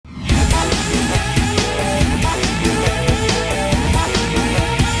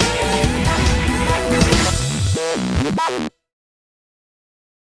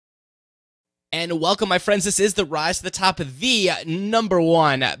And welcome, my friends. This is the Rise to the Top, the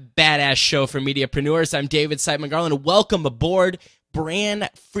 #1 badass show for mediapreneurs. I'm David Siteman Garland. Welcome aboard. Brand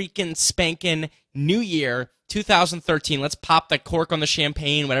freaking spanking new year, 2013. Let's pop the cork on the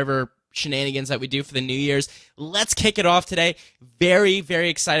champagne, whatever shenanigans that we do for the New Year's. Let's kick it off today. Very, very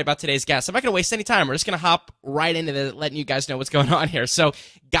excited about today's guest. I'm not going to waste any time. We're just going to hop right into letting you guys know what's going on here. So,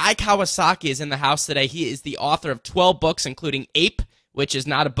 Guy Kawasaki is in the house today. He is the author of 12 books, including Ape, which is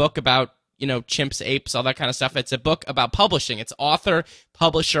not a book about chimps, apes, all that kind of stuff. It's a book about publishing. It's author,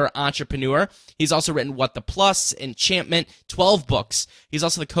 publisher, entrepreneur. He's also written What the Plus, Enchantment, 12 books. He's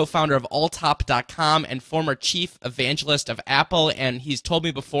also the co-founder of alltop.com and former chief evangelist of Apple. And he's told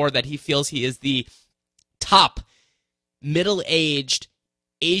me before that he feels he is the top middle-aged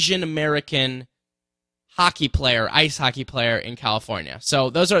Asian American ice hockey player in California.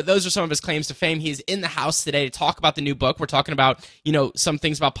 So those are some of his claims to fame. He's in the house today to talk about the new book. We're talking about, some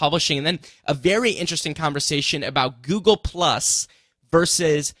things about publishing, and then a very interesting conversation about Google Plus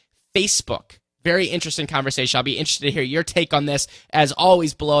versus Facebook. Very interesting conversation. I'll be interested to hear your take on this, as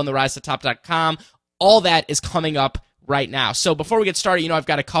always, below on the RISE343.com. All that is coming up right now. So before we get started, I've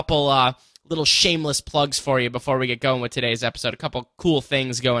got a couple little shameless plugs for you before we get going with today's episode. A couple cool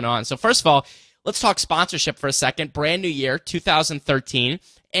things going on. So first of all, let's talk sponsorship for a second. Brand new year, 2013.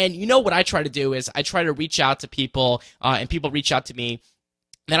 And what I try to do is I try to reach out to people, and people reach out to me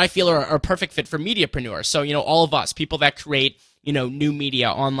that I feel are a perfect fit for mediapreneurs. So, all of us, people that create, new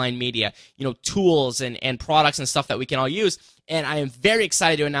media, online media, tools and products and stuff that we can all use. And I am very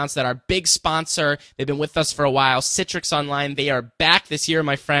excited to announce that our big sponsor, they've been with us for a while, Citrix Online, they are back this year,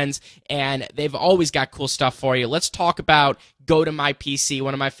 my friends, and they've always got cool stuff for you. Let's talk about Go to My PC,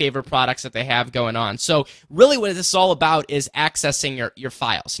 one of my favorite products that they have going on. So really what this is all about is accessing your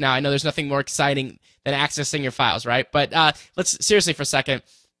files. Now, I know there's nothing more exciting than accessing your files, right? But let's seriously for a second.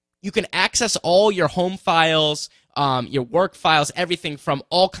 You can access all your home files, your work files, everything from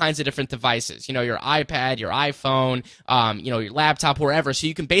all kinds of different devices, your iPad, your iPhone, your laptop, wherever. So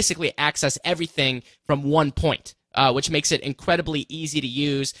you can basically access everything from one point, which makes it incredibly easy to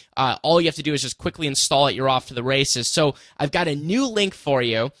use. All you have to do is just quickly install it. You're off to the races. So I've got a new link for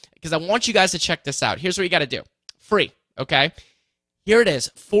you because I want you guys to check this out. Here's what you got to do. Free, okay? Here it is,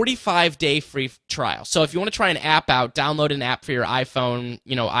 45-day free trial. So if you want to try an app out, download an app for your iPhone,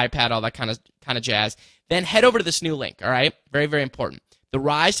 iPad, all that kind of jazz. Then head over to this new link, all right? Very, very important.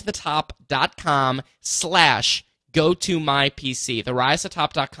 TheRiseToTheTop.com/go-to-my-PC.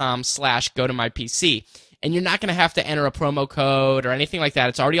 TheRiseToTheTop.com/go-to-my-PC. And you're not going to have to enter a promo code or anything like that.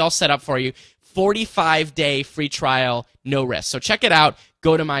 It's already all set up for you. 45-day free trial, no risk. So check it out.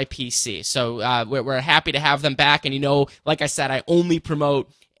 Go to my PC. So we're happy to have them back. And like I said, I only promote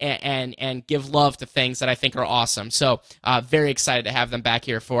and give love to things that I think are awesome. So very excited to have them back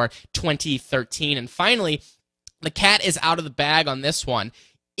here for 2013. And finally, the cat is out of the bag on this one.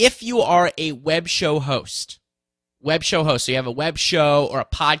 If you are a web show host, so you have a web show or a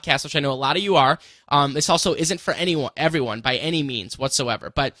podcast, which I know a lot of you are. This also isn't for everyone by any means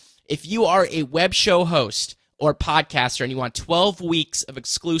whatsoever. But if you are a web show host or podcaster and you want 12 weeks of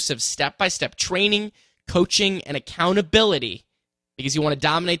exclusive step-by-step training, coaching, and accountability because you want to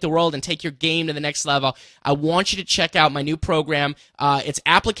dominate the world and take your game to the next level, I want you to check out my new program. It's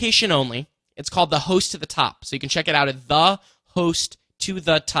application only. It's called The Host to the Top. So you can check it out at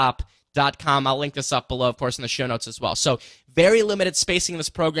thehosttothetop.com. I'll link this up below, of course, in the show notes as well. So very limited spacing in this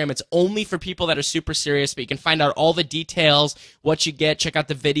program. It's only for people that are super serious, but you can find out all the details, what you get, check out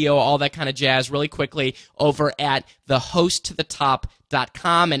the video, all that kind of jazz really quickly over at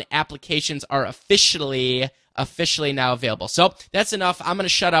thehosttothetop.com, and applications are officially now available. So that's enough. I'm going to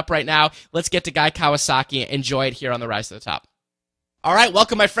shut up right now. Let's get to Guy Kawasaki. Enjoy it here on the Rise to the Top. All right,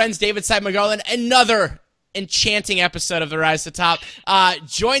 welcome, my friends. David Siteman Garland, another enchanting episode of the Rise to the Top.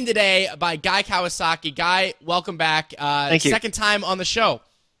 Joined today by Guy Kawasaki. Guy, welcome back. Thank you. Second time on the show.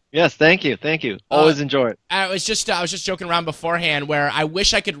 Yes, thank you. Always enjoy it. I was just joking around beforehand where I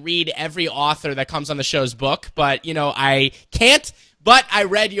wish I could read every author that comes on the show's book, but I can't. But I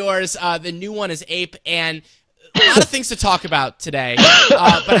read yours. The new one is Ape, and a lot of things to talk about today.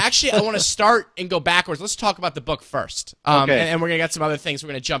 But actually, I want to start and go backwards. Let's talk about the book first. Okay. And we're gonna get some other things we're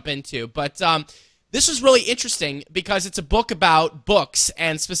gonna jump into, but. This is really interesting because it's a book about books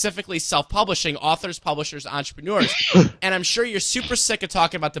and specifically self-publishing, authors, publishers, entrepreneurs. And I'm sure you're super sick of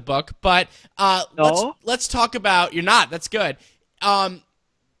talking about the book, but let's talk about – you're not. That's good.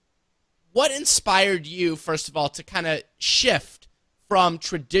 What inspired you, first of all, to kind of shift from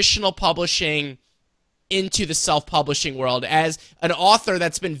traditional publishing into the self-publishing world as an author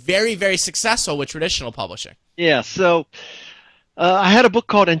that's been very, very successful with traditional publishing? Yeah, so I had a book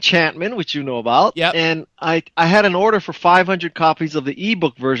called Enchantment, which you know about, Yep. and I had an order for 500 copies of the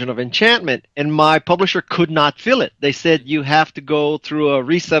ebook version of Enchantment, and my publisher could not fill it. They said you have to go through a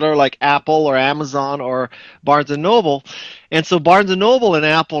reseller like Apple or Amazon or Barnes and Noble, and so Barnes and Noble and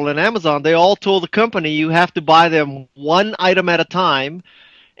Apple and Amazon, they all told the company you have to buy them one item at a time,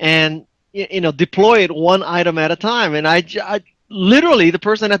 and deploy it one item at a time. And I literally the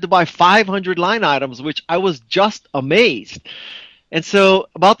person had to buy 500 line items, which I was just amazed. And so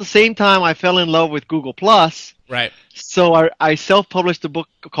about the same time, I fell in love with Google Plus. Right. So I self-published a book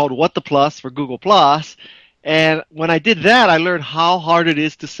called What the Plus for Google Plus. And when I did that, I learned how hard it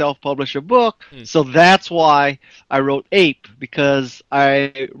is to self-publish a book. So that's why I wrote Ape, because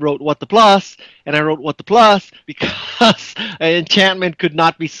I wrote What the Plus, and I wrote What the Plus because Enchantment could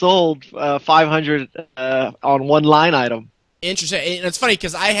not be sold 500 on one line item. Interesting. And it's funny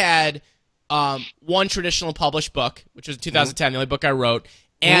because I had one traditional published book, which was 2010, the only book I wrote.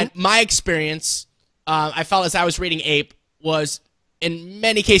 And my experience, I felt as I was reading Ape, was in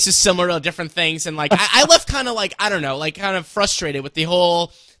many cases similar to different things. And like I left kind of like, I don't know, like kind of frustrated with the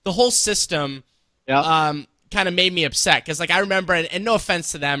whole system. Yeah. Kind of made me upset because like I remember, and no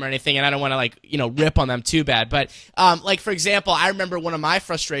offense to them or anything, and I don't want to like rip on them too bad, but like for example, I remember one of my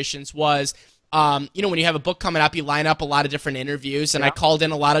frustrations was when you have a book coming up, you line up a lot of different interviews, and I called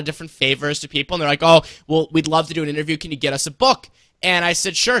in a lot of different favors to people, and they're like, oh, well, we'd love to do an interview. Can you get us a book? And I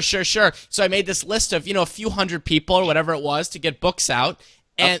said, sure. So I made this list of, a few hundred people or whatever it was to get books out,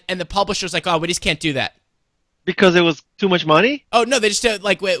 and the publisher's like, oh, we just can't do that. Because it was too much money? Oh, no, they just,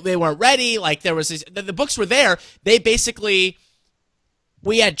 they weren't ready. Like, there was the books were there. They basically...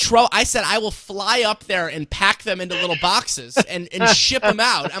 We had I said I will fly up there and pack them into little boxes and ship them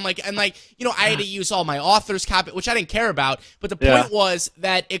out. I'm like, I had to use all my author's copy, which I didn't care about. But the point was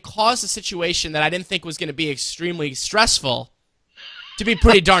that it caused a situation that I didn't think was going to be extremely stressful to be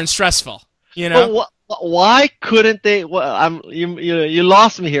pretty darn stressful. Well, why couldn't they? Well, you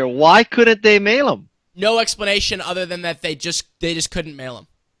lost me here. Why couldn't they mail them? No explanation other than that they just couldn't mail them.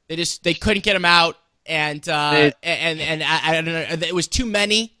 They couldn't get them out. And I don't know, it was too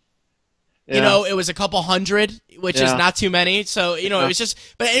many. Yeah. It was a couple hundred, which is not too many. So, it was just,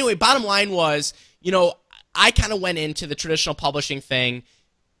 but anyway, bottom line was, I kind of went into the traditional publishing thing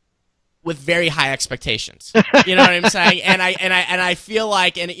with very high expectations. You know what I'm saying? And I feel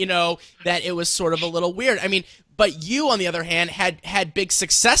like, that it was sort of a little weird. I mean, but you, on the other hand, had big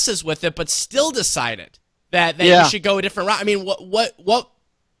successes with it, but still decided that you should go a different route. I mean, what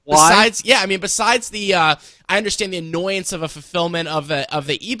Why? Besides the, I understand the annoyance of a fulfillment of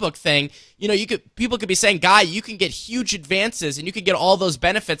the ebook thing. People could be saying, "Guy, you can get huge advances and you can get all those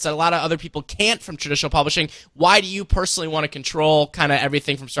benefits that a lot of other people can't from traditional publishing. Why do you personally want to control kind of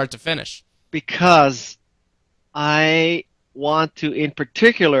everything from start to finish?" Because I want to, in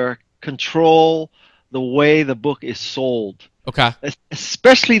particular, control the way the book is sold. Okay.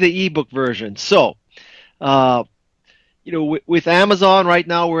 Especially the ebook version. So, with Amazon right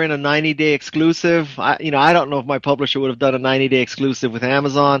now, we're in a 90-day exclusive. I don't know if my publisher would have done a 90-day exclusive with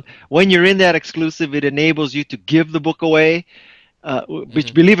Amazon. When you're in that exclusive, it enables you to give the book away,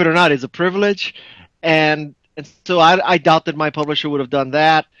 which, believe it or not, is a privilege. And so I doubt that my publisher would have done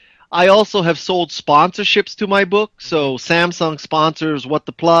that. I also have sold sponsorships to my book. So Samsung sponsors What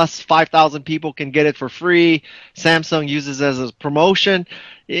the Plus. 5,000 people can get it for free. Samsung uses it as a promotion.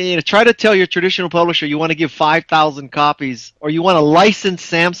 Try to tell your traditional publisher you want to give 5,000 copies, or you want to license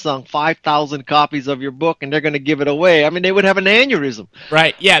Samsung 5,000 copies of your book, and they're going to give it away. I mean, they would have an aneurysm.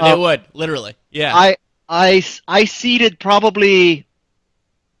 Right. Yeah, they would. Literally. Yeah. I seeded probably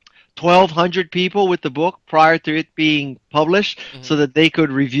 1,200 people with the book prior to it being published, so that they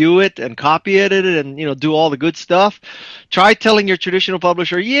could review it and copy edit it and do all the good stuff. Try telling your traditional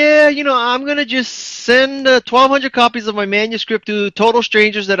publisher, I'm gonna just send 1,200 copies of my manuscript to total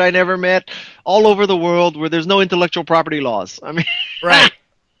strangers that I never met all over the world where there's no intellectual property laws. I mean, right.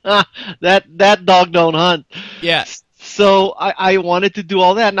 that dog don't hunt. Yeah. So I wanted to do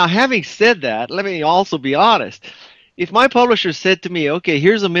all that. Now, having said that, let me also be honest. If my publisher said to me, "Okay,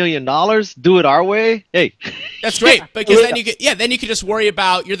 here's $1 million, do it our way," hey, that's great, because then you could just worry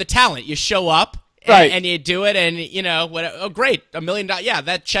about, you're the talent. You show up and you do it, and oh great, $1 million. Yeah, if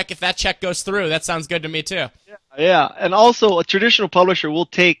that check goes through, that sounds good to me too. Yeah, and also a traditional publisher will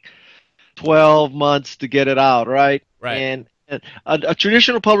take 12 months to get it out, right? Right. And a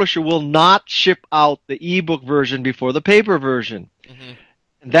traditional publisher will not ship out the ebook version before the paper version,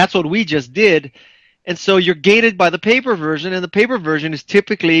 and that's what we just did. And so you're gated by the paper version, and the paper version is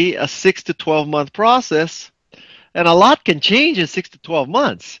typically a 6 to 12 month process, and a lot can change in 6 to 12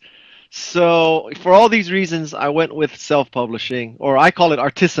 months. So for all these reasons, I went with self-publishing, or I call it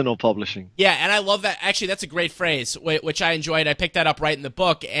artisanal publishing. Yeah, and I love that. Actually, that's a great phrase, which I enjoyed. I picked that up right in the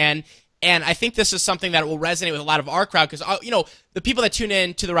book, and I think this is something that will resonate with a lot of our crowd because the people that tune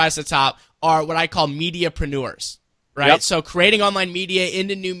in to the Rise to the Top are what I call mediapreneurs, right? Yep. So creating online media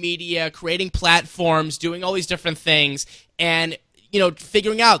into new media, creating platforms, doing all these different things, and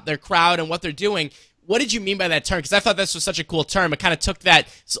figuring out their crowd and what they're doing. What did you mean by that term? Because I thought this was such a cool term. It kind of took that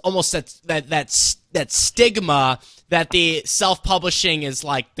almost that stigma that the self-publishing is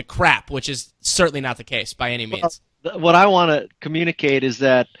like the crap, which is certainly not the case by any means. What I want to communicate is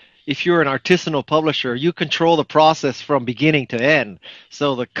that if you're an artisanal publisher, you control the process from beginning to end.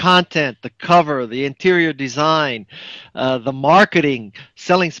 So the content, the cover, the interior design, the marketing,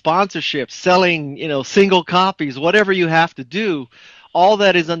 selling sponsorships, selling single copies, whatever you have to do, all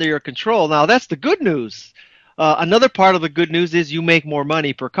that is under your control. Now that's the good news. Another part of the good news is you make more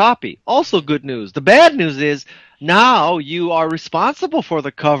money per copy. Also good news. The bad news is now you are responsible for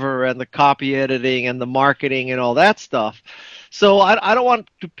the cover and the copy editing and the marketing and all that stuff. So I don't want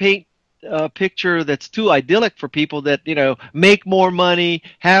to paint a picture that's too idyllic for people that, make more money,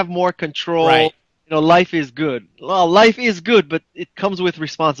 have more control. Right. Life is good. Well, life is good, but it comes with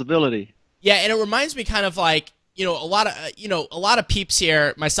responsibility. Yeah, and it reminds me kind of like, a lot of peeps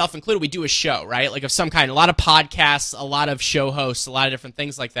here, myself included, we do a show, right? Like of some kind, a lot of podcasts, a lot of show hosts, a lot of different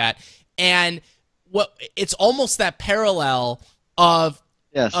things like that. And it's almost that parallel of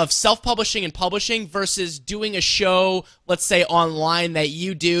Yes. of self-publishing and publishing versus doing a show, let's say online that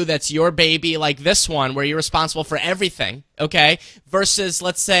you do that's your baby, like this one where you're responsible for everything, okay? Versus,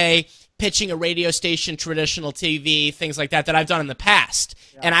 let's say, pitching a radio station, traditional TV, things like that I've done in the past.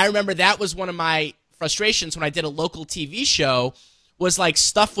 Yeah. And I remember that was one of my frustrations when I did a local TV show was like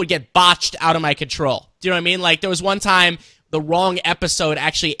stuff would get botched out of my control. Do you know what I mean? Like there was one time the wrong episode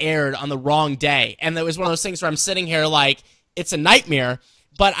actually aired on the wrong day. And there was one of those things where I'm sitting here like, it's a nightmare.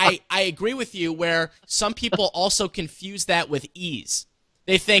 But I agree with you where some people also confuse that with ease.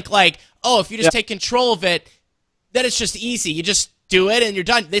 They think like, oh, if you just take control of it, then it's just easy. You just do it and you're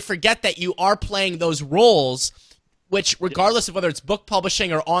done. They forget that you are playing those roles, which regardless of whether it's book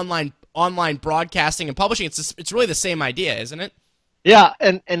publishing or online broadcasting and publishing, it's really the same idea, isn't it? Yeah,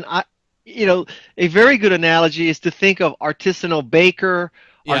 and I, a very good analogy is to think of artisanal baker,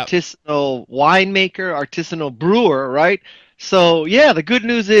 artisanal winemaker, artisanal brewer, right? So yeah, the good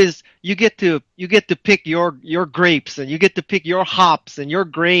news is you get to pick your grapes and you get to pick your hops and your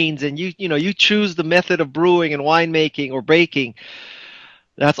grains and you choose the method of brewing and winemaking or baking.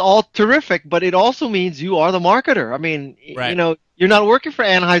 That's all terrific, but it also means you are the marketer. I mean, you're not working for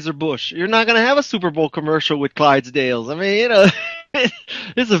Anheuser-Busch. You're not going to have a Super Bowl commercial with Clydesdales. I mean,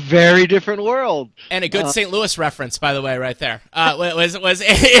 it's a very different world. And a good St. Louis reference, by the way, right there. Was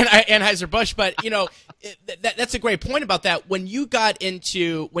Anheuser-Busch, but that's a great point about that. When you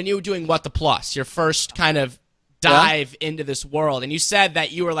were doing What the Plus, your first kind of dive into this world, and you said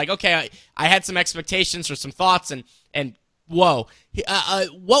that you were like, okay, I had some expectations or some thoughts, and whoa,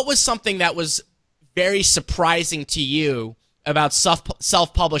 what was something that was very surprising to you about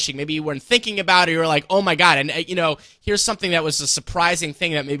self-publishing? Maybe you weren't thinking about it, or you were like, oh my God, and here's something that was a surprising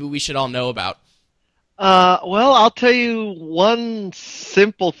thing that maybe we should all know about. Well, I'll tell you one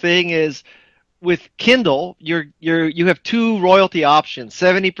simple thing is with Kindle, you have two royalty options,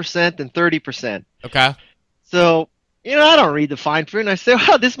 70% and 30%. Okay. So, I don't read the fine print. I say,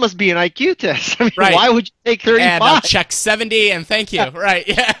 well, this must be an IQ test. I mean, why would you take 35? And I'll check 70 and thank you. Right,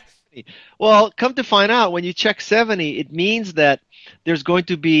 yeah. Well, come to find out, when you check 70, it means that there's going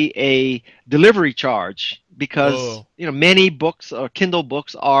to be a delivery charge because many books or Kindle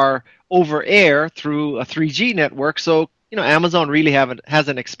books are over air through a 3G network. So Amazon really has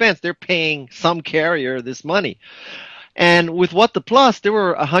an expense. They're paying some carrier this money. And with What the Plus, there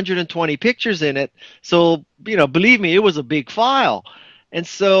were 120 pictures in it. So believe me, it was a big file. And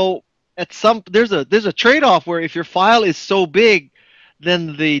so there's a trade-off where if your file is so big,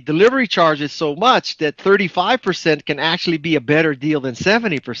 then the delivery charge is so much that 35% can actually be a better deal than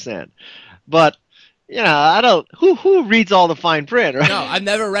 70%. But I don't. Who reads all the fine print, right? No, I've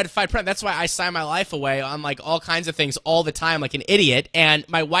never read fine print. That's why I sign my life away on like all kinds of things all the time, like an idiot. And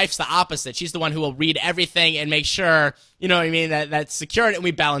my wife's the opposite. She's the one who will read everything and make sure, that's secured, and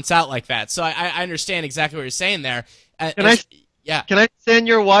we balance out like that. So I understand exactly what you're saying there. Can I send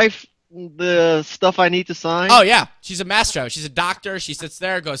your wife the stuff I need to sign? Oh yeah, she's a maestro. She's a doctor. She sits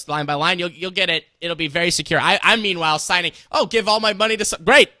there, goes line by line. You'll get it. It'll be very secure. I'm meanwhile signing. Oh, give all my money to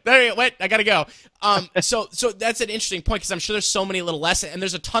great. There you wait. I gotta go. So that's an interesting point because I'm sure there's so many little lessons, and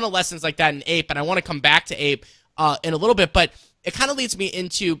there's a ton of lessons like that in APE, and I want to come back to APE in a little bit. But it kind of leads me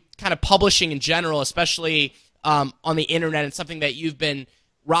into kind of publishing in general, especially on the internet, and something that you've been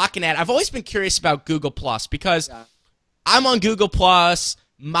rocking at. I've always been curious about Google Plus because I'm on Google Plus,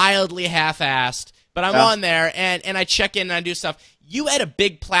 mildly half-assed, but I'm on there, and I check in and I do stuff. You had a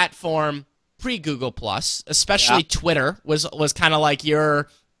big platform pre-Google Plus, especially Twitter was kind of like your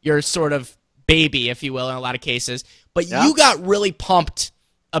sort of baby, if you will, in a lot of cases. But you got really pumped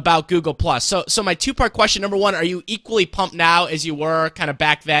about Google Plus. So my two-part question, number one, are you equally pumped now as you were kind of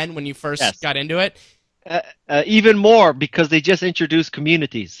back then when you first got into it? Even more, because they just introduced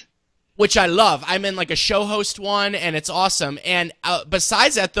communities. Which I love. I'm in like a show host one, and it's awesome. And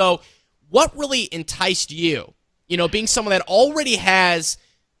besides that, though, what really enticed you? You know, being someone that already has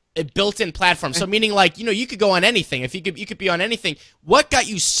a built-in platform. So meaning like, you know, you could go on anything. If you could be on anything. What got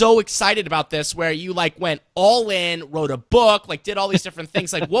you so excited about this where you like went all in, wrote a book, like did all these different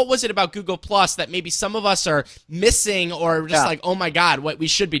things? Like what was it about Google Plus that maybe some of us are missing or just like, oh my God, what we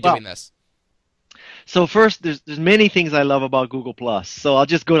should be doing this? So first, there's many things I love about Google Plus. So I'll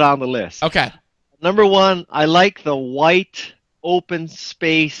just go down the list. Okay. Number one, I like the white open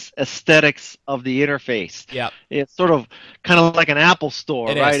space aesthetics of the interface. Yeah. It's sort of kind of like an Apple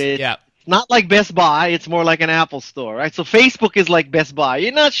store, right? It's not like Best Buy, it's more like an Apple store, right? So Facebook is like Best Buy.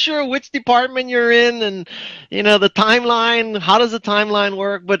 You're not sure which department you're in and, you know, the timeline, how does the timeline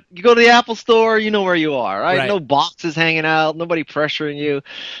work? But you go to the Apple store, you know where you are, right? No boxes hanging out, nobody pressuring you.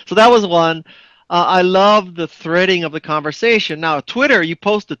 So that was one. I love the threading of the conversation. Now, Twitter, you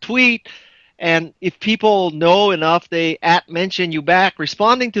post a tweet, and if people know enough, they @mention you back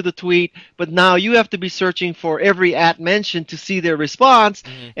responding to the tweet, but now you have to be searching for every @mention to see their response.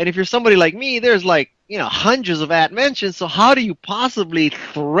 And if you're somebody like me, there's like, you know, hundreds of @mentions, so how do you possibly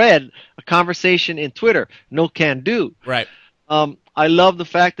thread a conversation in Twitter? No can do. Right. I love the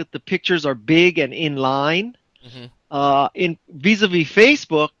fact that the pictures are big and in line. In vis-a-vis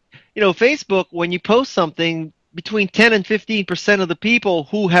Facebook, you know, Facebook, when you post something, between 10 and 15% of the people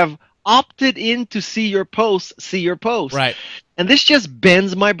who have opted in to see your post see your post. Right. And this just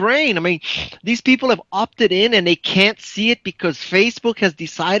bends my brain. I mean, these people have opted in and they can't see it because Facebook has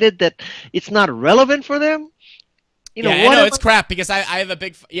decided that it's not relevant for them. You know, I know it's crap because I have a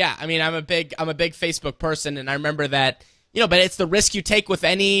big I mean, I'm a big Facebook person, and I remember that, you know, but it's the risk you take with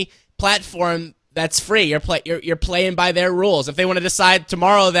any platform that's free. You're playing by their rules. If they want to decide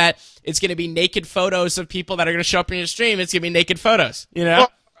tomorrow that it's going to be naked photos of people that are going to show up in your stream, it's going to be naked photos, you know?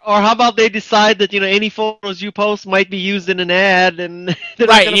 Or how about they decide that, you know, any photos you post might be used in an ad, and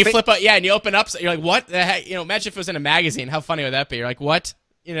right, and you flip up, and you open up, so you're like, what the heck? You know, imagine if it was in a magazine. How funny would that be? You're like, what?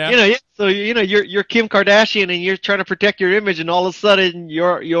 You know, so you know, you're Kim Kardashian, and you're trying to protect your image, and all of a sudden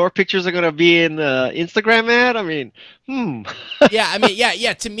your pictures are going to be in Instagram ad. I mean, I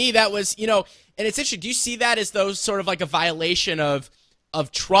mean, to me that was, you know, and it's interesting. Do you see that as those sort of like a violation of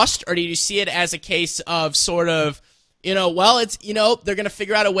trust, or do you see it as a case of sort of, you know, well, it's, you know, they're going to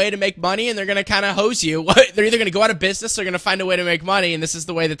figure out a way to make money, and they're going to kind of hose you. They're either going to go out of business, or they're going to find a way to make money, and this is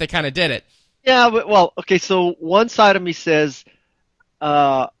the way that they kind of did it. Yeah, but, well, okay, so one side of me says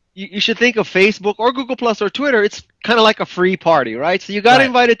you should think of Facebook or Google Plus or Twitter. It's kind of like a free party, right? So you got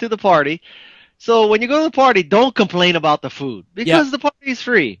invited to the party. So when you go to the party, don't complain about the food because the party is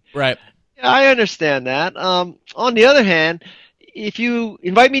free. Right. Yeah, I understand that. On the other hand, if you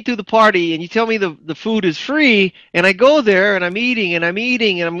invite me to the party and you tell me the food is free, and I go there and I'm eating and I'm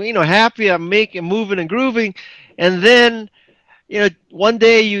you know, happy, I'm moving and grooving, and then, you know, one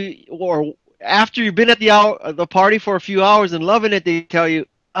day or after you've been at the party for a few hours and loving it, they tell you,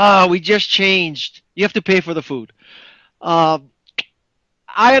 we just changed, you have to pay for the food. I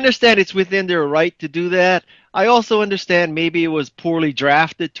understand it's within their right to do that. I also understand maybe it was poorly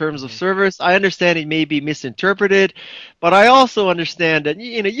drafted terms of service. I understand it may be misinterpreted, but I also understand that,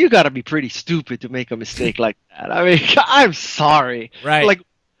 you know, you got to be pretty stupid to make a mistake like that. I mean, I'm sorry. Right. Like,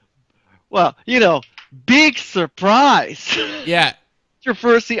 well, you know, big surprise. Yeah. Your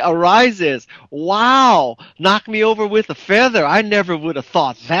first arises. Wow, knock me over with a feather. I never would have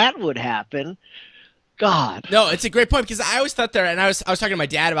thought that would happen. God. No, it's a great point, because I always thought and I was talking to my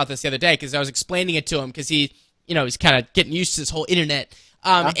dad about this the other day, because I was explaining it to him, because he, you know, he's kind of getting used to this whole internet.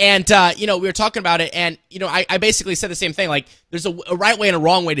 And, you know, we were talking about it, and, you know, I basically said the same thing. Like, there's a right way and a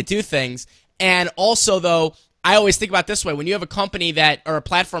wrong way to do things. And also, though, I always think about it this way. When you have a company or a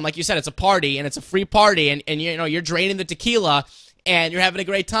platform, like you said, it's a party, and it's a free party, and you know, you're draining the tequila, and you're having a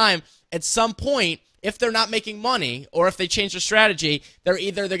great time, at some point, if they're not making money, or if they change their strategy, they're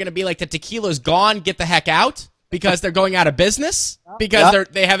going to be like, the tequila's gone, get the heck out, because they're going out of business, because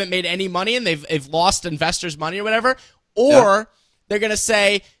they haven't made any money, and they've lost investors' money or whatever, or they're going to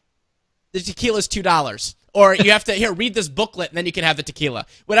say the tequila's $2, or you have to here read this booklet and then you can have the tequila.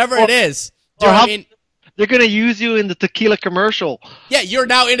 Whatever Or, it is. Do or you know what how I mean? they're going to use you in the tequila commercial. Yeah, you're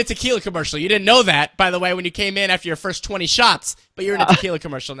now in a tequila commercial. You didn't know that, by the way, when you came in after your first 20 shots, but you're in a tequila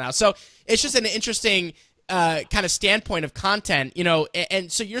commercial now. So it's just an interesting kind of standpoint of content, you know.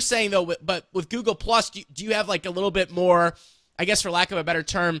 And so you're saying, though, but with Google Plus, do you have like a little bit more, I guess for lack of a better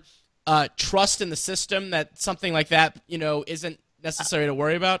term, trust in the system that something like that, you know, isn't necessary to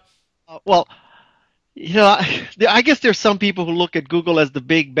worry about? Well, you know, I guess there's some people who look at Google as the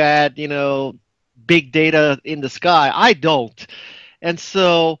big bad, you know, big data in the sky. I don't. And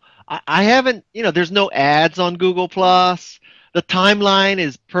so I haven't, you know, there's no ads on Google Plus. The timeline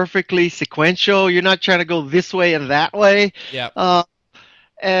is perfectly sequential. You're not trying to go this way and that way. Yeah.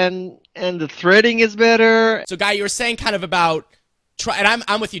 And the threading is better. So, Guy, you were saying kind of about, and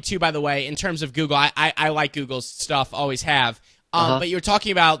I'm with you too, by the way, in terms of Google. I like Google's stuff, always have. But you were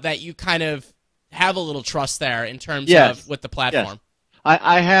talking about that you kind of have a little trust there in terms of with the platform. Yes.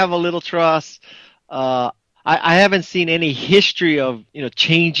 I have a little trust. I haven't seen any history of, you know,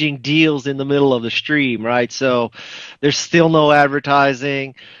 changing deals in the middle of the stream, right? So there's still no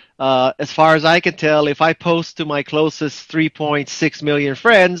advertising. As far as I can tell, if I post to my closest 3.6 million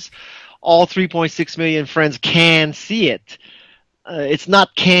friends, all 3.6 million friends can see it. It's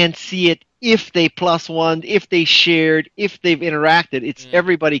not can see it if they plus one, if they shared, if they've interacted. It's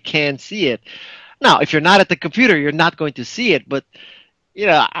everybody can see it. Now, if you're not at the computer, you're not going to see it. But, you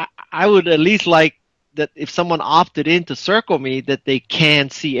know, I would at least like that if someone opted in to circle me, that they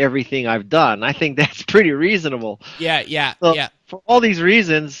can see everything I've done. I think that's pretty reasonable. Yeah. For all these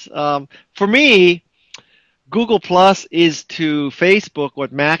reasons, for me, Google Plus is to Facebook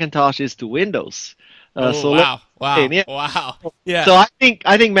what Macintosh is to Windows. Wow. Yeah. So I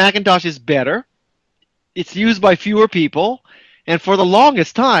think Macintosh is better. It's used by fewer people, and for the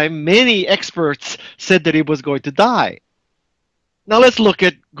longest time, many experts said that it was going to die. Now let's look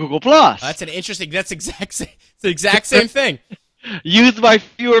at Google Plus. That's an interesting. It's the exact same thing. Used by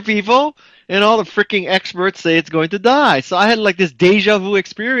fewer people, and all the freaking experts say it's going to die. So I had like this deja vu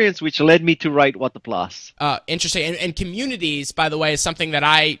experience, which led me to write What the Plus. Interesting. And communities, by the way, is something that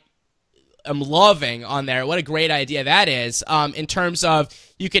I am loving on there. What a great idea that is. In terms of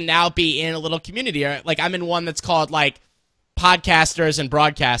you can now be in a little community, or like I'm in one that's called like podcasters and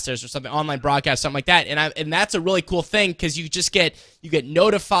broadcasters or something, online broadcast, something like that, and that's a really cool thing because you get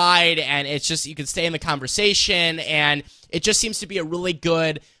notified, and it's just you can stay in the conversation, and it just seems to be a really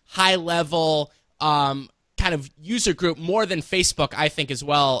good high level kind of user group, more than Facebook, I think, as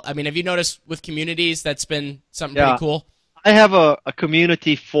well. I mean, have you noticed with communities that's been something pretty cool? I have a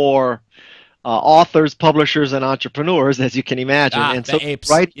community for authors, publishers, and entrepreneurs, as you can imagine. And the so apes.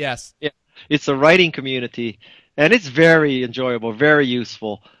 Right, Yes. yeah, it's a writing community. And it's very enjoyable, very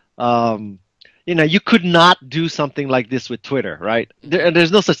useful. You know, you could not do something like this with Twitter, right?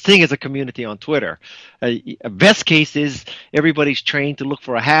 There's no such thing as a community on Twitter. Best case is everybody's trained to look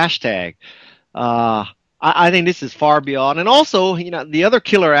for a hashtag. I think this is far beyond. And also, you know, the other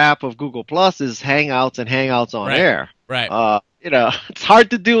killer app of Google Plus is Hangouts and Hangouts on Air. Right. You know, it's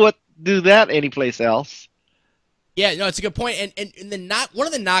hard to do that anyplace else. Yeah, no, it's a good point. And one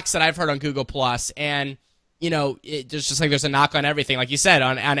of the knocks that I've heard on Google Plus, and you know, there's just like there's a knock on everything, like you said,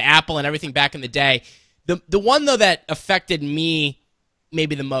 on Apple and everything back in the day. The one, though, that affected me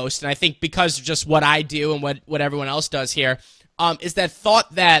maybe the most, and I think because of just what I do and what everyone else does here, is that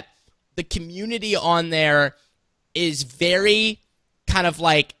thought that the community on there is very kind of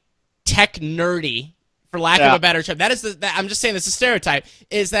like tech nerdy, for lack of a better term. That is I'm just saying this is a stereotype,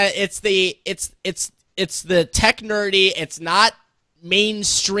 is that it's the tech nerdy, it's not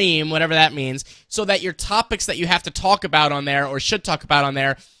mainstream, whatever that means, so that your topics that you have to talk about on there or should talk about on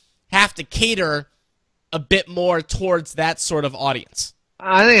there have to cater a bit more towards that sort of audience.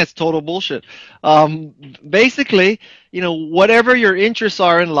 I think that's total bullshit. Basically, you know, whatever your interests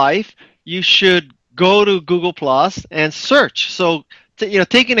are in life, you should go to Google Plus and search. So, you know,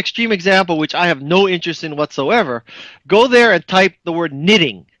 take an extreme example, which I have no interest in whatsoever. Go there and type the word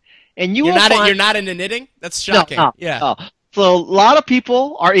knitting, and you're not into knitting? That's shocking. No. So a lot of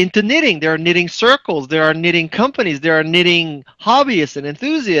people are into knitting. There are knitting circles. There are knitting companies. There are knitting hobbyists and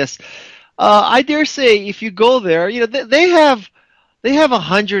enthusiasts. I dare say, if you go there, you know, they have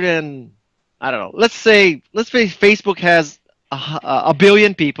 100 and I don't know. Let's say Facebook has a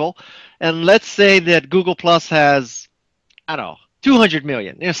billion people, and let's say that Google Plus has, I don't know, 200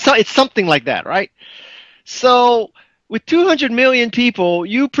 million. You know, so it's something like that, right? So with 200 million people,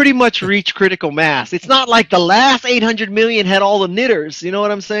 you pretty much reach critical mass. It's not like the last 800 million had all the knitters. You know what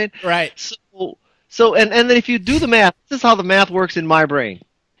I'm saying? Right. So and then if you do the math, this is how the math works in my brain.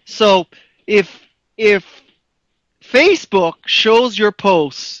 So if Facebook shows your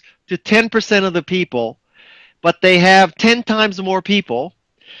posts to 10% of the people, but they have 10 times more people.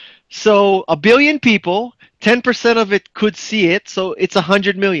 So a billion people, 10% of it could see it, so it's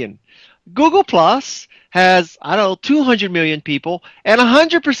 100 million. Google Plus has, I don't know, 200 million people, and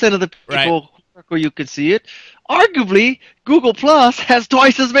 100% of the Right. people where you can see it. Arguably, Google Plus has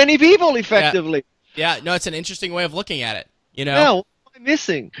twice as many people Yeah. effectively. Yeah. No, it's an interesting way of looking at it. You know. Now, what am I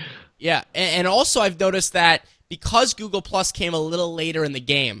missing? Yeah, and also I've noticed that because Google Plus came a little later in the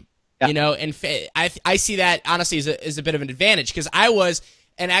game, Yeah. and I see that honestly as a bit of an advantage because I was,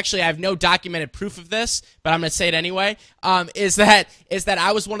 and actually I have no documented proof of this, but I'm going to say it anyway. Is that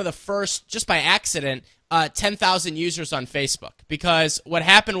I was one of the first, just by accident, 10,000 users on Facebook, because what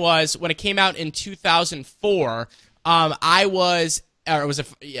happened was when it came out in 2004, I was. Or it was at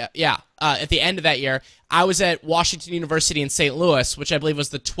the end of that year, I was at Washington University in St. Louis, which I believe was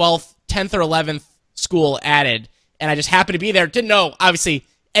the 10th or 11th school added, and I just happened to be there. Didn't know, obviously,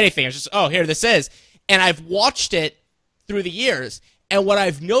 anything. I was just, oh, here this is. And I've watched it through the years, and what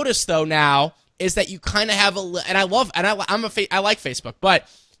I've noticed, though, now is that you kind of have and I love, and I like Facebook, but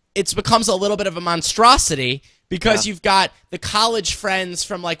it becomes a little bit of a monstrosity because you've got the college friends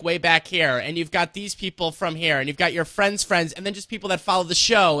from like way back here, and you've got these people from here, and you've got your friends' friends, and then just people that follow the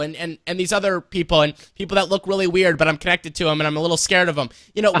show, and these other people, and people that look really weird, but I'm connected to them, and I'm a little scared of them.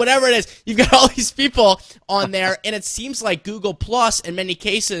 You know, whatever it is, you've got all these people on there, and it seems like Google Plus, in many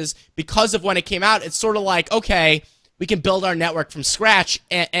cases, because of when it came out, it's sort of like, okay, we can build our network from scratch,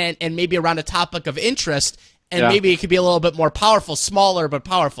 and maybe around a topic of interest, and maybe it could be a little bit more powerful, smaller but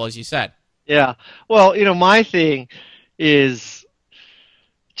powerful, as you said. Yeah. Well, my thing is,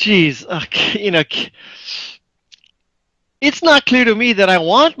 geez, it's not clear to me that I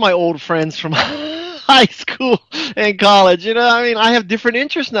want my old friends from high school and college. I mean, I have different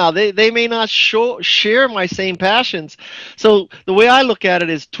interests now. They may not share my same passions. So the way I look at it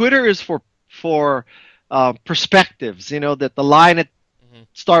is Twitter is for perspectives, that the line at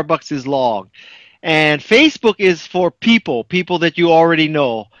Starbucks is long. And Facebook is for people that you already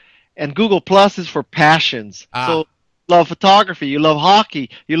know. And Google Plus is for passions. So you love photography, you love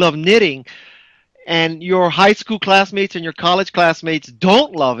hockey, you love knitting, and your high school classmates and your college classmates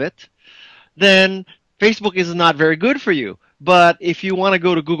don't love it, then Facebook is not very good for you. But if you want to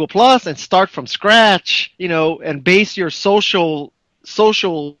go to Google Plus and start from scratch, and base your social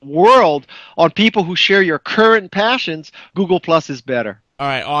world on people who share your current passions, Google Plus is better. All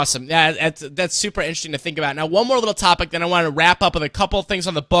right, awesome. Yeah, that's super interesting to think about. Now, one more little topic, then I want to wrap up with a couple of things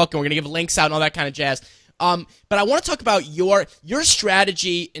on the book, and we're going to give links out and all that kind of jazz. But I want to talk about your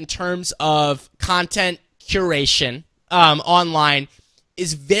strategy in terms of content curation online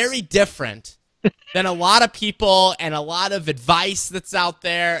is very different than a lot of people and a lot of advice that's out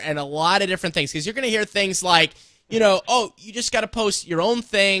there and a lot of different things. Because you're going to hear things like, oh, you just got to post your own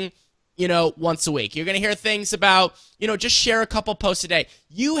thing, once a week. You're going to hear things about, just share a couple posts a day.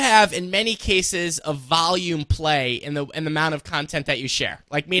 You have, in many cases, a volume play in the amount of content that you share,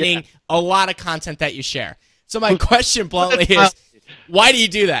 like meaning a lot of content that you share. So my question bluntly is, why do you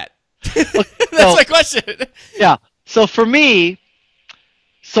do that? That's my question. Yeah. So for me,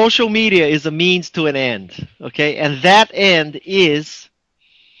 social media is a means to an end, okay? And that end is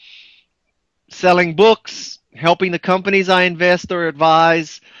selling books, helping the companies I invest or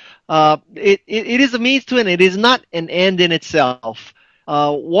advise. It is a means to an end. It is not an end in itself.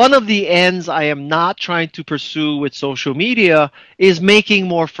 One of the ends I am not trying to pursue with social media is making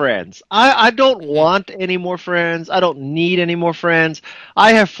more friends. I don't want any more friends. I don't need any more friends.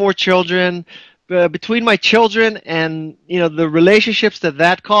 I have 4 children. Between my children and the relationships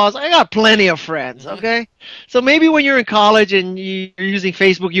that cause, I got plenty of friends. Okay, so maybe when you're in college and you're using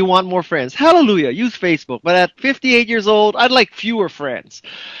Facebook, you want more friends. Hallelujah, use Facebook. But at 58 years old, I'd like fewer friends.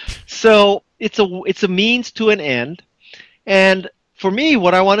 So it's a means to an end. And for me,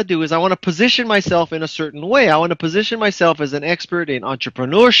 what I want to do is I want to position myself in a certain way. I want to position myself as an expert in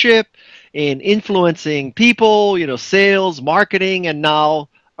entrepreneurship, in influencing people, sales, marketing, and now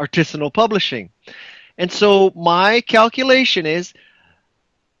artisanal publishing. And so my calculation is,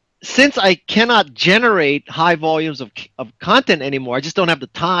 since I cannot generate high volumes of content anymore, I just don't have the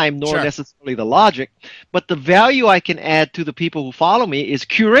time nor necessarily the logic, but the value I can add to the people who follow me is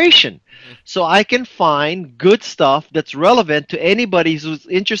curation. So I can find good stuff that's relevant to anybody who's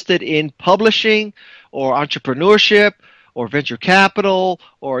interested in publishing or entrepreneurship or venture capital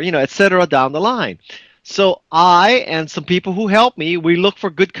or, et cetera, down the line. So I and some people who help me, we look for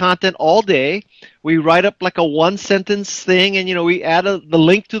good content all day. We write up like a one sentence thing, and we add the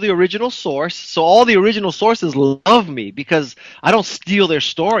link to the original source. So all the original sources love me because I don't steal their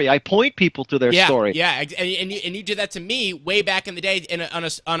story. I point people to their Yeah, story. yeah, and you did that to me way back in the day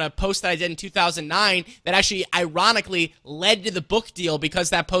on a post that I did in 2009 that actually ironically led to the book deal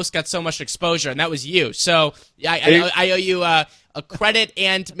because that post got so much exposure, and that was you. So I owe you a credit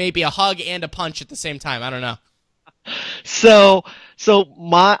and maybe a hug and a punch at the same time. I don't know. So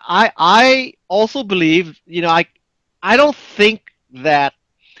I also believe, I don't think that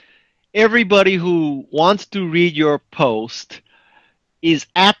everybody who wants to read your post is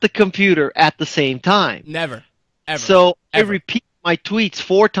at the computer at the same time. Never, ever, So I ever. repeat my tweets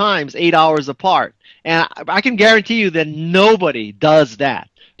 4 times, 8 hours apart, and I can guarantee you that nobody does that,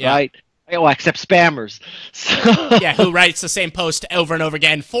 Yeah. right? Oh, except spammers. So, Yeah, who writes the same post over and over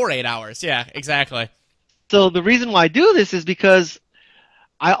again for 8 hours? Yeah, exactly. so the reason why I do this is because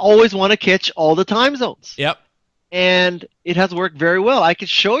I always want to catch all the time zones. Yep. And it has worked very well. I could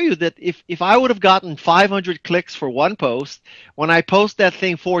show you that if I would have gotten 500 clicks for one post, when I post that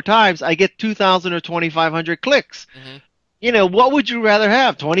thing 4 times, I get 2,000 or 2,500 clicks. What would you rather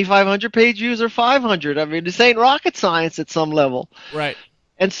have, 2,500 page views or 500? I mean, this ain't rocket science at some level. Right.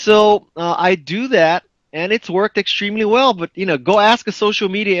 And so I do that, and it's worked extremely well. But go ask a social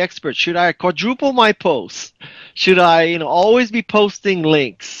media expert. Should I quadruple my posts? Should I, always be posting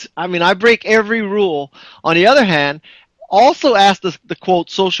links? I mean, I break every rule. On the other hand, also ask the quote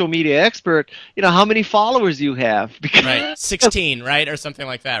social media expert, how many followers you have. Because Right. 16, right, or something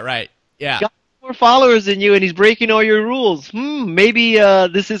like that. Right. Yeah. got more followers than you, and he's breaking all your rules. Maybe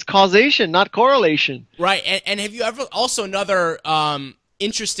this is causation, not correlation. Right. And have you ever also another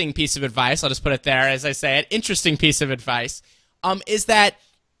interesting piece of advice? I'll just put it there as I say it. Interesting piece of advice is that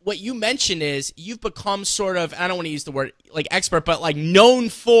what you mentioned is you've become sort of, I don't want to use the word like expert, but like known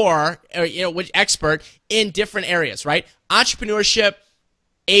for, which expert in different areas, right? Entrepreneurship,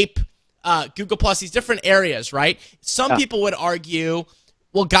 ape, Google Plus, these different areas, right? Some people would argue,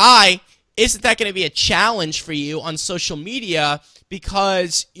 well, Guy, isn't that going to be a challenge for you on social media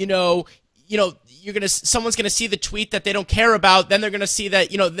because someone's gonna see the tweet that they don't care about, then they're gonna see that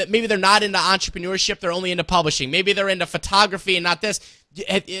that maybe they're not into entrepreneurship, they're only into publishing, maybe they're into photography and not this.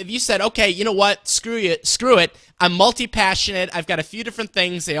 Have you said, okay, you know what, screw it, I'm multi-passionate, I've got a few different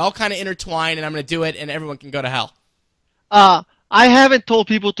things, they all kind of intertwine, and I'm gonna do it, and everyone can go to hell? I haven't told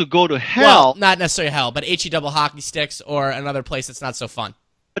people to go to hell. Well, not necessarily hell, but HE double hockey sticks or another place that's not so fun.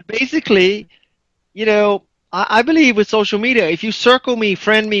 But basically, I believe with social media, if you circle me,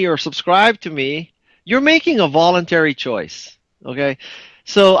 friend me, or subscribe to me, you're making a voluntary choice. Okay?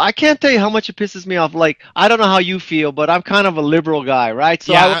 So I can't tell you how much it pisses me off. Like, I don't know how you feel, but I'm kind of a liberal guy, right?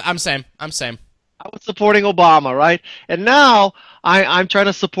 So Yeah, I'm same. I was supporting Obama, right? And now I'm trying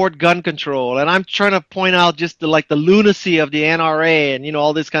to support gun control, and I'm trying to point out just the lunacy of the NRA and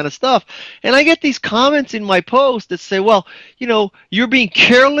all this kind of stuff. And I get these comments in my post that say, well, you're being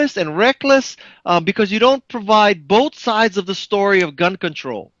careless and reckless because you don't provide both sides of the story of gun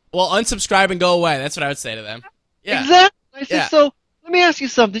control. Well, unsubscribe and go away. That's what I would say to them. Yeah. Exactly. I said, Yeah. so let me ask you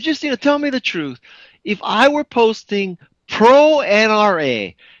something. Just tell me the truth. If I were posting pro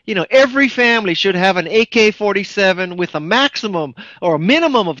NRA, every family should have an AK-47 with a maximum or a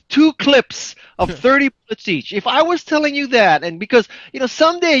minimum of 2 clips of 30 bullets each. If I was telling you that, and because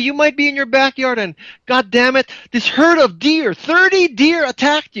someday you might be in your backyard and God damn it, this herd of deer, 30 deer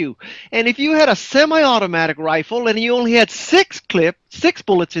attacked you, and if you had a semi-automatic rifle and you only had 6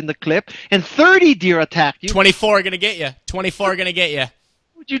 bullets in the clip, and 30 deer attacked you, 24 are gonna get you. 24 are gonna get you.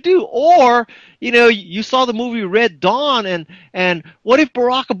 would you do? Or you saw the movie Red Dawn, and what if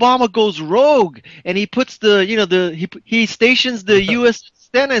Barack Obama goes rogue and he puts he stations the U.S.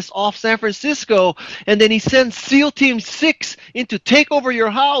 Stennis off San Francisco, and then he sends SEAL Team 6 in to take over your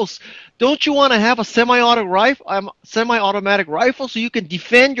house? Don't you want to have a semi-automatic rifle so you can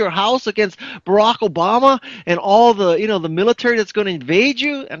defend your house against Barack Obama and all the the military that's going to invade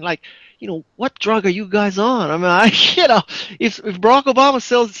you? And what drug are you guys on? I mean, if Barack Obama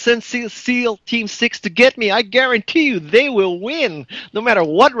sends SEAL Team 6 to get me, I guarantee you they will win, no matter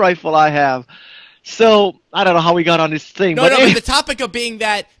what rifle I have. So, I don't know how we got on this thing. But the topic of being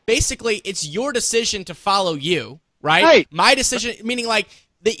that, basically, it's your decision to follow you, right? Right. My decision, meaning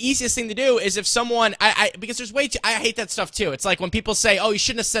the easiest thing to do is if someone, because there's I hate that stuff too. It's like when people say, oh, you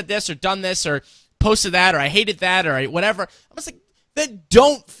shouldn't have said this or done this or posted that or I hated that or whatever. I'm just like, then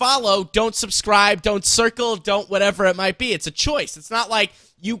don't follow, don't subscribe, don't circle, don't whatever it might be. It's a choice. It's not like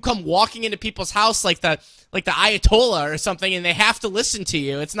you come walking into people's house like the Ayatollah or something and they have to listen to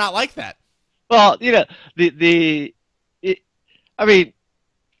you. It's not like that. Well, I mean,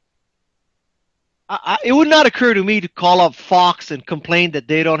 it would not occur to me to call up Fox and complain that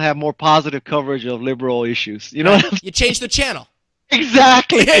they don't have more positive coverage of liberal issues. You know Right. what I'm You change the channel.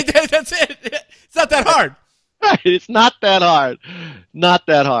 Exactly. That's it. It's not that hard. Right. It's not that hard. Not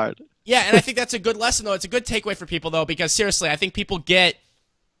that hard. Yeah, and I think that's a good lesson, though. It's a good takeaway for people, though, because seriously, I think people get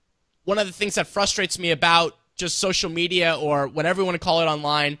one of the things that frustrates me about just social media or whatever you want to call it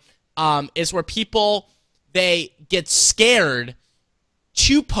online is where people, they get scared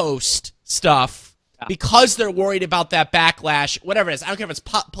to post stuff because they're worried about that backlash, whatever it is. I don't care if it's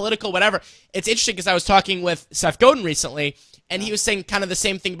political, whatever. It's interesting because I was talking with Seth Godin recently, and he was saying kind of the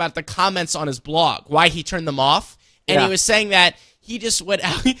same thing about the comments on his blog, why he turned them off. And he was saying that he just would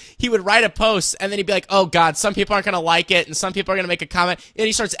he would write a post, and then he'd be like, oh, God, some people aren't going to like it, and some people are going to make a comment. And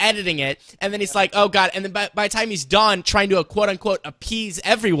he starts editing it, and then he's like, oh, God. And then by the time he's done trying to, quote-unquote, appease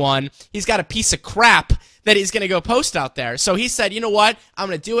everyone, he's got a piece of crap that he's going to go post out there. So he said, you know what, I'm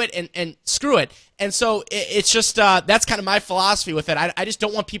going to do it and screw it. And so it's just that's kind of my philosophy with it. I just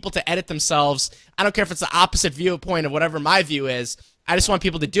don't want people to edit themselves. I don't care if it's the opposite viewpoint of whatever my view is. I just want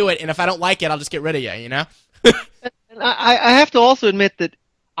people to do it, and if I don't like it, I'll just get rid of you, you know? And I have to also admit that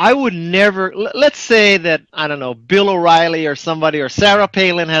I would never, let's say that, I don't know, Bill O'Reilly or somebody, or Sarah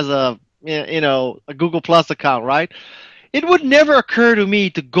Palin has a Google Plus account, right? It would never occur to me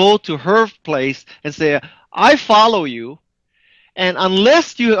to go to her place and say, I follow you, and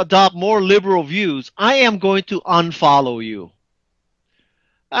unless you adopt more liberal views, I am going to unfollow you.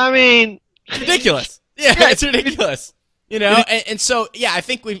 I mean, it's ridiculous. Yeah, it's ridiculous. You know, and so, yeah, I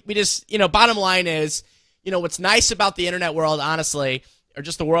think we just, bottom line is, what's nice about the internet world, honestly, or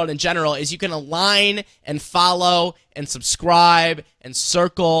just the world in general, is you can align and follow and subscribe and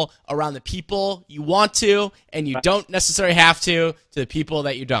circle around the people you want to, and you don't necessarily have to the people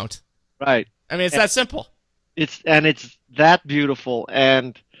that you don't. Right. I mean, it's that simple. It's that beautiful.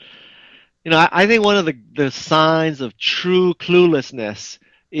 And, I think one of the signs of true cluelessness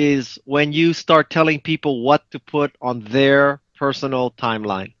is when you start telling people what to put on their personal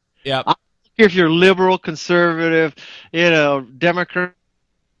timeline. Yeah. I don't care if you're liberal, conservative, Democrat,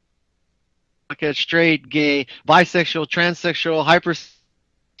 straight, gay, bisexual, transsexual,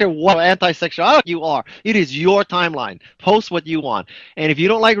 anti-sexual, I don't know who you are. It is your timeline. Post what you want. And if you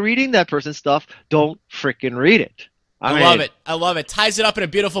don't like reading that person's stuff, don't freaking read it. I love it. I love it. Ties it up in a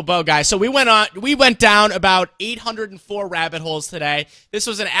beautiful bow, guys. So we went down about 804 rabbit holes today. This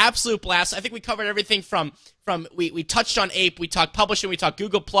was an absolute blast. I think we covered everything from we touched on Ape, we talked publishing, we talked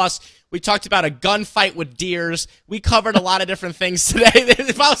Google Plus, we talked about a gunfight with deers. We covered a lot of different things today.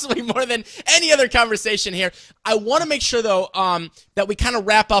 There's possibly more than any other conversation here. I want to make sure though that we kind of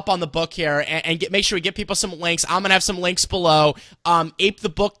wrap up on the book here and make sure we get people some links. I'm gonna have some links below.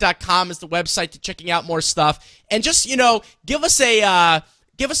 Apethebook.com is the website to checking out more stuff. And just give us a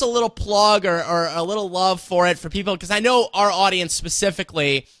little plug or a little love for it for people, because I know our audience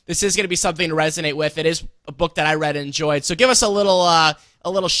specifically, this is going to be something to resonate with. It is a book that I read and enjoyed. So give us a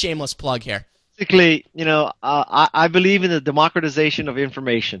little shameless plug here. Basically, I believe in the democratization of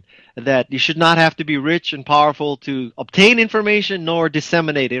information, that you should not have to be rich and powerful to obtain information nor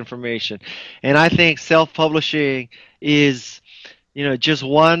disseminate information. And I think self-publishing is just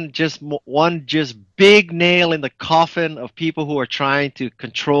one big nail in the coffin of people who are trying to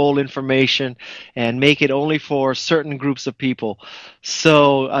control information and make it only for certain groups of people.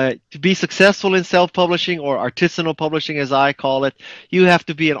 So to be successful in self-publishing, or artisanal publishing as I call it, you have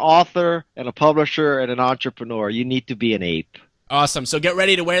to be an author and a publisher and an entrepreneur. You need to be an ape. Awesome. So get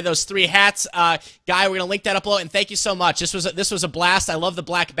ready to wear those 3 hats. Guy, we're going to link that up below, and thank you so much. This was a blast. I love the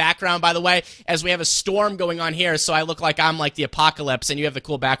black background, by the way, as we have a storm going on here, so I look like I'm like the apocalypse, and you have the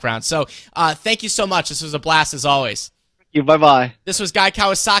cool background. So thank you so much. This was a blast as always. Thank you. Bye-bye. This was Guy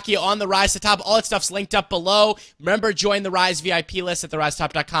Kawasaki on the Rise to Top. All that stuff's linked up below. Remember, join the Rise VIP list at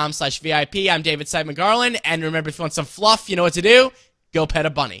therisetop.com/VIP. I'm David Simon Garland, and remember, if you want some fluff, you know what to do. Go pet a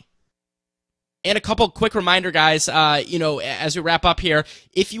bunny. And a couple quick reminder, guys, as we wrap up here,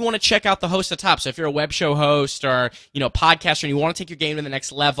 if you want to check out the Host at Top, so if you're a web show host or, podcaster and you want to take your game to the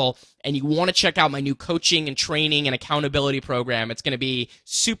next level and you want to check out my new coaching and training and accountability program, it's going to be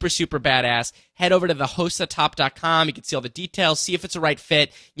super, super badass. Head over to thehostatop.com. You can see all the details, see if it's a right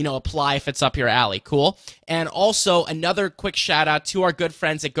fit, apply if it's up your alley. Cool? And also, another quick shout out to our good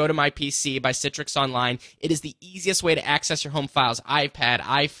friends at Go to My PC by Citrix Online. It is the easiest way to access your home files, iPad,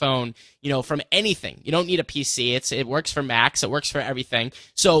 iPhone, from anything. You don't need a PC. It works for Macs. It works for everything.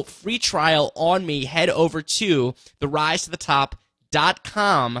 So free trial on me. Head over to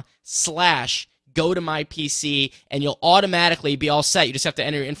therisetotop.com/go to my PC, and you'll automatically be all set. You just have to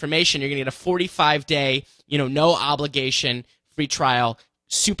enter your information. You're going to get a 45-day, no obligation free trial,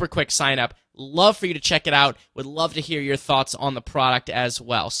 super quick sign up. Love for you to check it out. Would love to hear your thoughts on the product as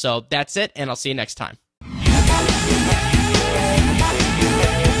well. So that's it, and I'll see you next time.